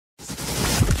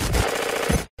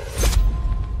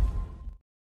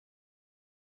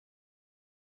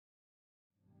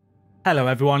Hello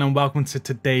everyone and welcome to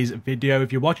today's video.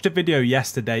 If you watched a video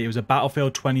yesterday, it was a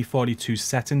Battlefield 2042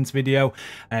 settings video.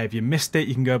 If you missed it,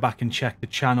 you can go back and check the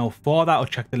channel for that or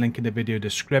check the link in the video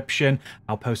description.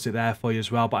 I'll post it there for you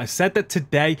as well. But I said that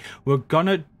today we're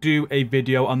gonna do a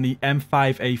video on the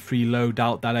M5A3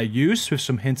 loadout that I use with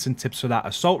some hints and tips for that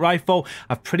assault rifle.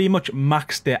 I've pretty much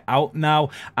maxed it out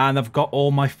now and I've got all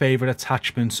my favorite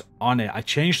attachments on it. I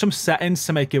changed some settings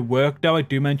to make it work though. I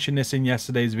do mention this in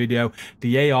yesterday's video.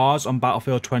 The ARs on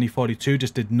Battlefield 2042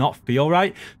 just did not feel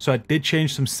right, so I did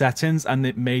change some settings and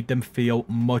it made them feel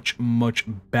much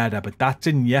better. But that's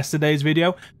in yesterday's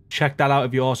video. Check that out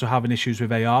if you're also having issues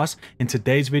with ARs. In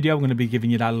today's video, I'm going to be giving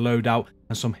you that loadout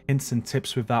and some hints and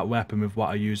tips with that weapon, with what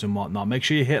I use and whatnot. Make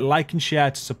sure you hit like and share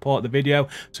to support the video.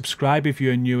 Subscribe if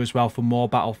you're new as well for more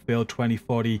Battlefield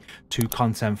 2042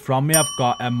 content from me. I've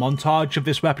got a montage of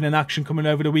this weapon in action coming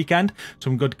over the weekend,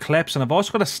 some good clips, and I've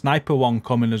also got a sniper one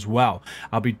coming as well.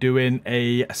 I'll be doing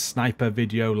a sniper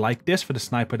video like this for the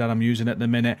sniper that I'm using at the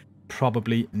minute,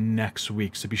 probably next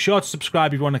week. So be sure to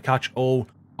subscribe if you want to catch all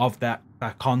of that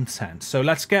content. So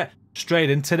let's get straight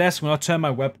into this. I'm going to turn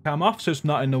my webcam off so it's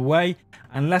not in the way,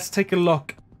 and let's take a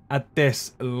look at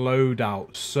this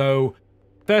loadout. So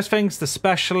first things, the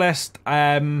specialist.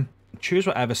 Choose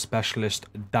whatever specialist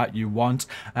that you want.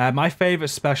 My favorite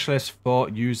specialist for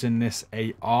using this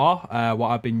AR, what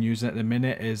I've been using at the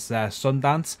minute, is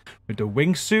Sundance with the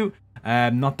wingsuit.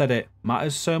 Not that it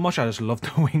matters so much, I just love the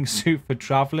wingsuit for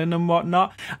traveling and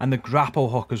whatnot, and the grapple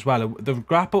hook as well. The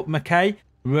grapple McKay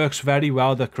works very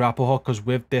well, the grapple hook, because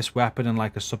with this weapon and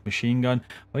like a submachine gun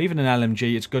or even an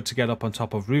LMG, it's good to get up on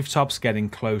top of rooftops, get in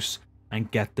close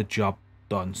and get the job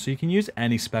done. So you can use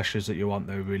any specialist that you want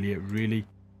though, really. It really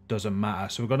doesn't matter.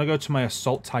 So we're going to go to my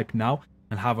assault type now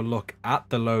and have a look at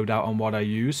the loadout and what I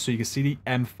use. So you can see the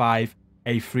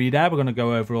M5A3 there. We're going to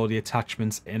go over all the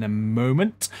attachments in a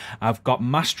moment. I've got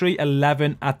Mastery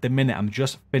 11 at the minute. I'm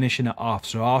just finishing it off.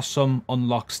 So there are some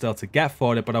unlocks still to get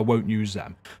for it, but I won't use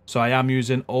them. So I am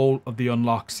using all of the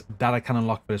unlocks that I can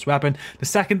unlock for this weapon. The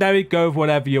secondary, go with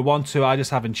whatever you want to. I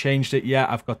just haven't changed it yet.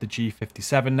 I've got the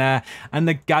G57 there. And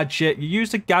the gadget, you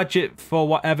use the gadget for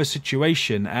whatever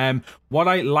situation. What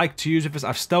I like to use with this,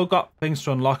 I've still got things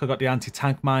to unlock. I've got the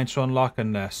anti-tank mine to unlock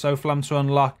and the SOFLAM to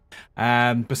unlock.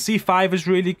 But C5 is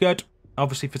really good,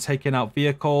 obviously, for taking out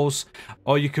vehicles,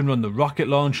 or you can run the rocket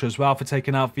launcher as well for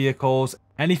taking out vehicles.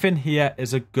 Anything here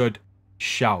is a good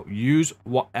shout. Use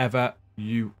whatever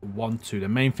you want to. The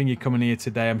main thing you're coming here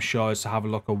today, I'm sure, is to have a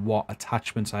look at what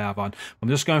attachments I have on. I'm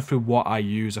just going through what I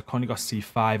use. I've currently got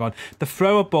C5 on. The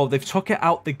throwable, they've took it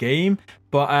out the game,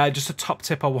 but just a top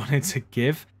tip I wanted to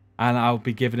give, and I'll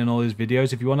be giving in all these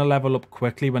videos. If you want to level up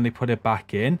quickly when they put it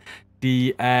back in,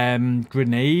 the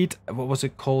grenade, what was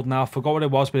it called now? I forgot what it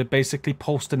was, but it basically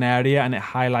pulsed an area and it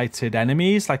highlighted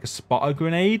enemies like a spotter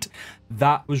grenade.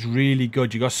 That was really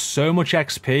good. You got so much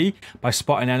XP by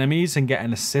spotting enemies and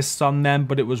getting assists on them,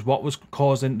 but it was what was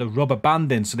causing the rubber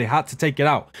banding, so they had to take it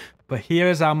out. But here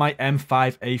is how my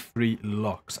M5A3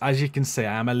 looks. As you can see,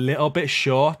 I am a little bit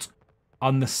short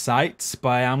on the sights, but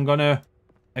I am gonna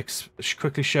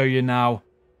quickly show you now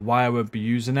why I won't be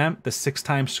using them. The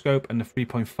 6x scope and the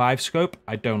 3.5 scope,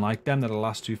 I don't like them. They're the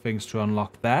last two things to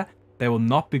unlock there. They will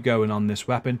not be going on this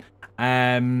weapon.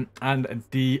 And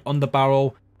the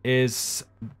underbarrel is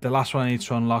the last one I need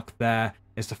to unlock. There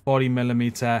is the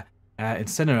 40mm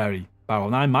incendiary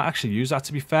barrel. Now I might actually use that,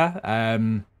 to be fair,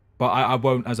 but I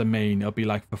won't as a main. It'll be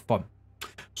like for fun.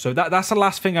 So that's the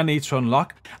last thing I need to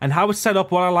unlock. And how it's set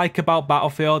up, what I like about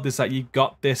Battlefield is that you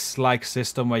got this like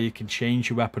system where you can change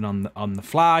your weapon on the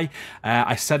fly.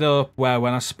 I set it up where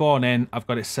when I spawn in, I've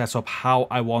got it set up how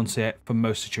I want it for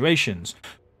most situations.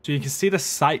 So you can see the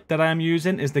sight that I am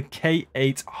using is the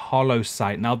K8 hollow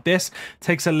sight. Now this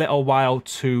takes a little while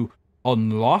to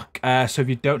unlock, so if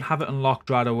you don't have it unlocked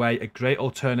right away, a great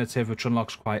alternative which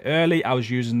unlocks quite early, I was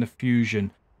using the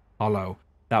Fusion hollow.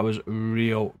 That was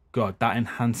real good. That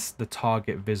enhanced the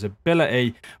target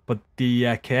visibility, but the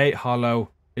K8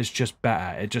 hollow is just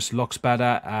better. It just looks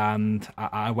better, and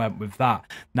I went with that.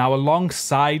 Now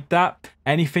alongside that,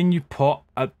 anything you put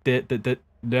at the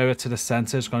nearer to the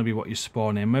center is going to be what you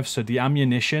spawn in with. So the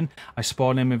ammunition I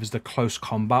spawn in with is the close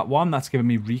combat one. That's giving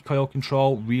me recoil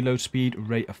control, reload speed,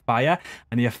 rate of fire,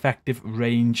 and the effective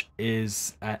range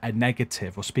is a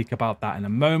negative. We'll speak about that in a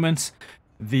moment.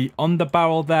 The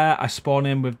underbarrel there, I spawn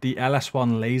in with the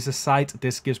LS1 laser sight.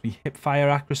 This gives me hip fire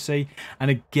accuracy.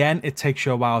 And again, it takes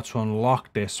you a while to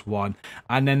unlock this one.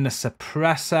 And then the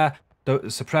suppressor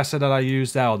that I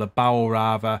use there, or the barrel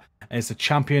rather, is the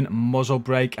champion muzzle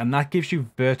brake. And that gives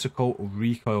you vertical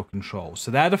recoil control.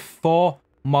 So they're the four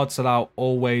mods that I'll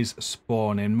always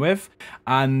spawn in with.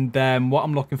 And what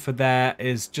I'm looking for there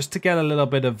is just to get a little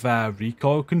bit of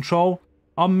recoil control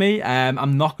on me.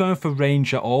 I'm not going for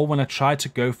range at all. When I tried to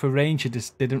go for range, it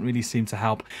just didn't really seem to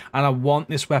help. And I want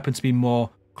this weapon to be more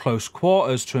close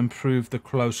quarters to improve the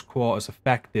close quarters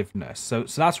effectiveness. So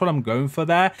that's what I'm going for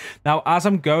there. Now, as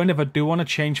I'm going, if I do want to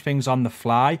change things on the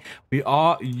fly, we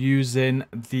are using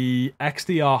the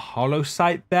XDR hollow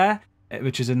sight there,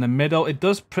 which is in the middle. It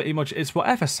does pretty much, it's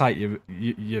whatever sight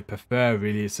you prefer,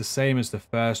 really. It's the same as the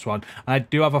first one. And I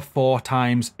do have a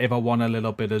 4x if I want a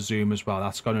little bit of zoom as well.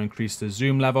 That's going to increase the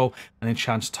zoom level and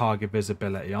enhance target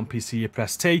visibility. On PC, you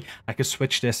press T. I can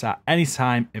switch this at any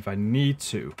time if I need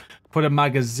to. For the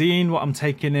magazine, what I'm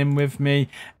taking in with me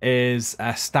is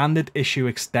a standard issue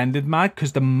extended mag,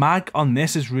 because the mag on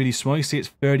this is really small. You see it's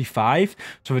 35.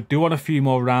 So if I do want a few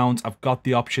more rounds, I've got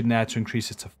the option there to increase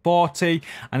it to 40.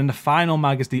 And then the final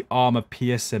mag is the armor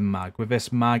piercing mag. With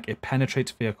this mag, it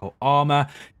penetrates vehicle armor.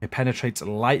 It penetrates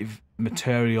light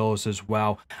materials as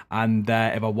well. And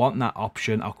if I want that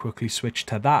option, I'll quickly switch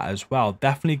to that as well.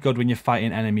 Definitely good when you're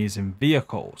fighting enemies in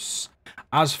vehicles.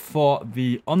 As for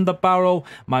the underbarrel,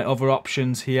 my other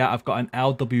options here, I've got an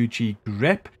LWG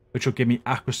grip, which will give me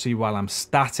accuracy while I'm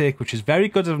static, which is very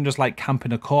good if I'm just like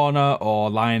camping a corner or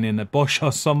lying in a bush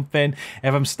or something.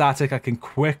 If I'm static, I can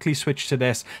quickly switch to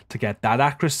this to get that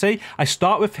accuracy. I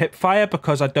start with hip fire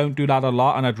because I don't do that a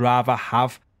lot, and I'd rather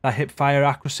have that hip fire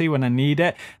accuracy when I need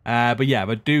it. But yeah, if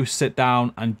I do sit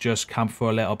down and just camp for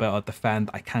a little bit or defend,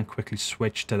 I can quickly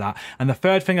switch to that. And the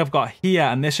third thing I've got here,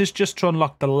 and this is just to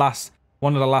unlock the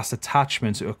one of the last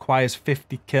attachments. It requires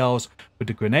 50 kills with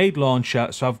the grenade launcher,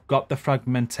 so I've got the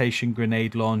fragmentation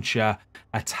grenade launcher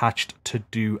attached to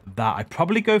do that. I'd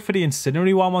probably go for the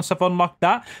incendiary one once I've unlocked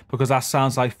that, because that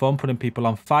sounds like fun, putting people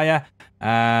on fire.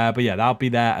 But yeah, that'll be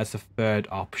there as the third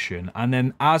option. And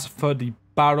then as for the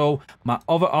barrel, my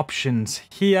other options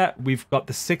here, we've got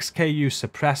the 6KU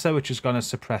suppressor, which is going to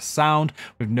suppress sound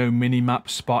with no minimap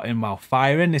spotting while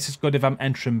firing. This is good if I'm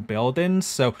entering buildings,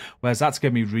 so whereas that's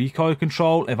giving me recoil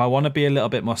control. If I want to be a little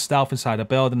bit more stealth inside a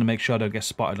building to make sure I don't get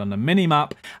spotted on the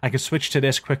minimap, I can switch to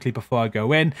this quickly before I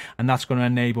go in, and that's going to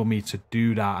enable me to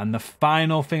do that. And the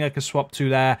final thing I can swap to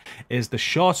there is the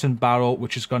shortened barrel,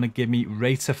 which is going to give me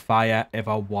rate of fire if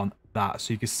I want that.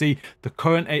 So you can see the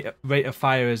current rate of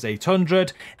fire is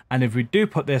 800, and if we do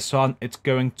put this on, it's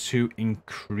going to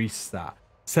increase that.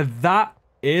 So that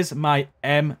is my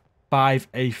M5A3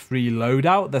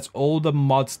 loadout. That's all the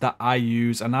mods that I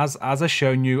use, and as I've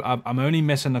shown you, I'm only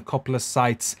missing a couple of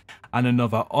sights and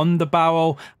another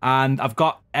underbarrel, and I've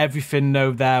got everything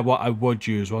though there what I would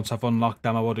use. Once I've unlocked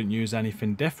them, I wouldn't use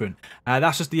anything different.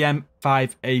 That's just the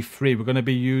M5A3. We're going to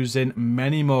be using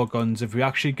many more guns. If we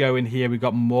actually go in here, we've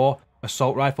got more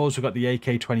assault rifles. We've got the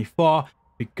AK-24.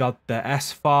 We got the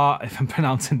SFAR, if I'm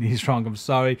pronouncing these wrong, I'm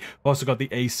sorry. We've also got the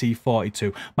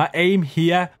AC-42. My aim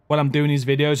here, when I'm doing these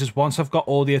videos, is once I've got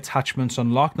all the attachments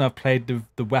unlocked and I've played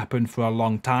the weapon for a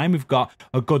long time, we've got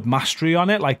a good mastery on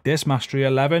it, like this, Mastery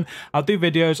 11. I'll do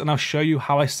videos and I'll show you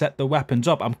how I set the weapons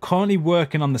up. I'm currently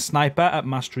working on the sniper at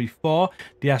Mastery 4,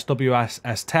 the SWS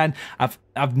S10.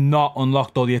 I've not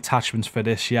unlocked all the attachments for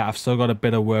this yet. I've still got a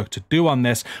bit of work to do on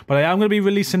this, but I am going to be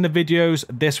releasing the videos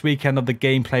this weekend of the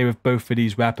gameplay with both of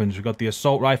these weapons. We've got the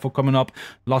assault rifle coming up,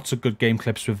 lots of good game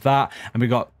clips with that, and we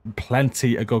got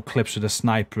plenty of good clips with the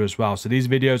sniper as well. So these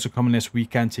videos are coming this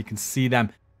weekend, so you can see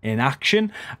them in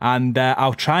action, and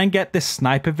I'll try and get this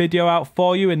sniper video out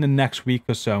for you in the next week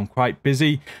or so. I'm quite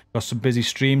busy, got some busy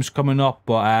streams coming up,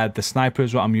 but the sniper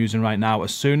is what I'm using right now.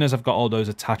 As soon as I've got all those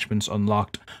attachments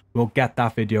unlocked, we'll get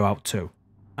that video out too.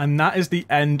 And that is the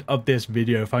end of this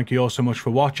video. Thank you all so much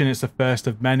for watching. It's the first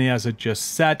of many, as I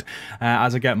just said.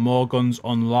 As I get more guns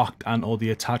unlocked and all the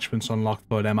attachments unlocked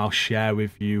for them, I'll share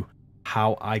with you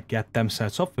how I get them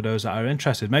set up for those that are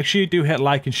interested. Make sure you do hit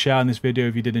like and share on this video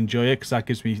if you did enjoy it, because that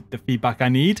gives me the feedback I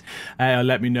need.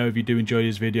 Let me know if you do enjoy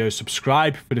these videos.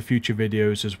 Subscribe for the future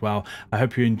videos as well. I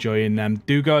hope you're enjoying them.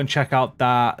 Do go and check out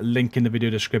that link in the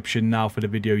video description now for the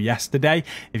video yesterday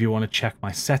if you want to check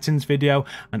my settings video.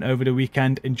 And over the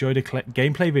weekend, enjoy the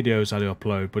gameplay videos I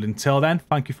upload. But until then,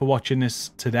 thank you for watching this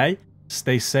today.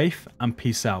 Stay safe and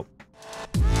peace out.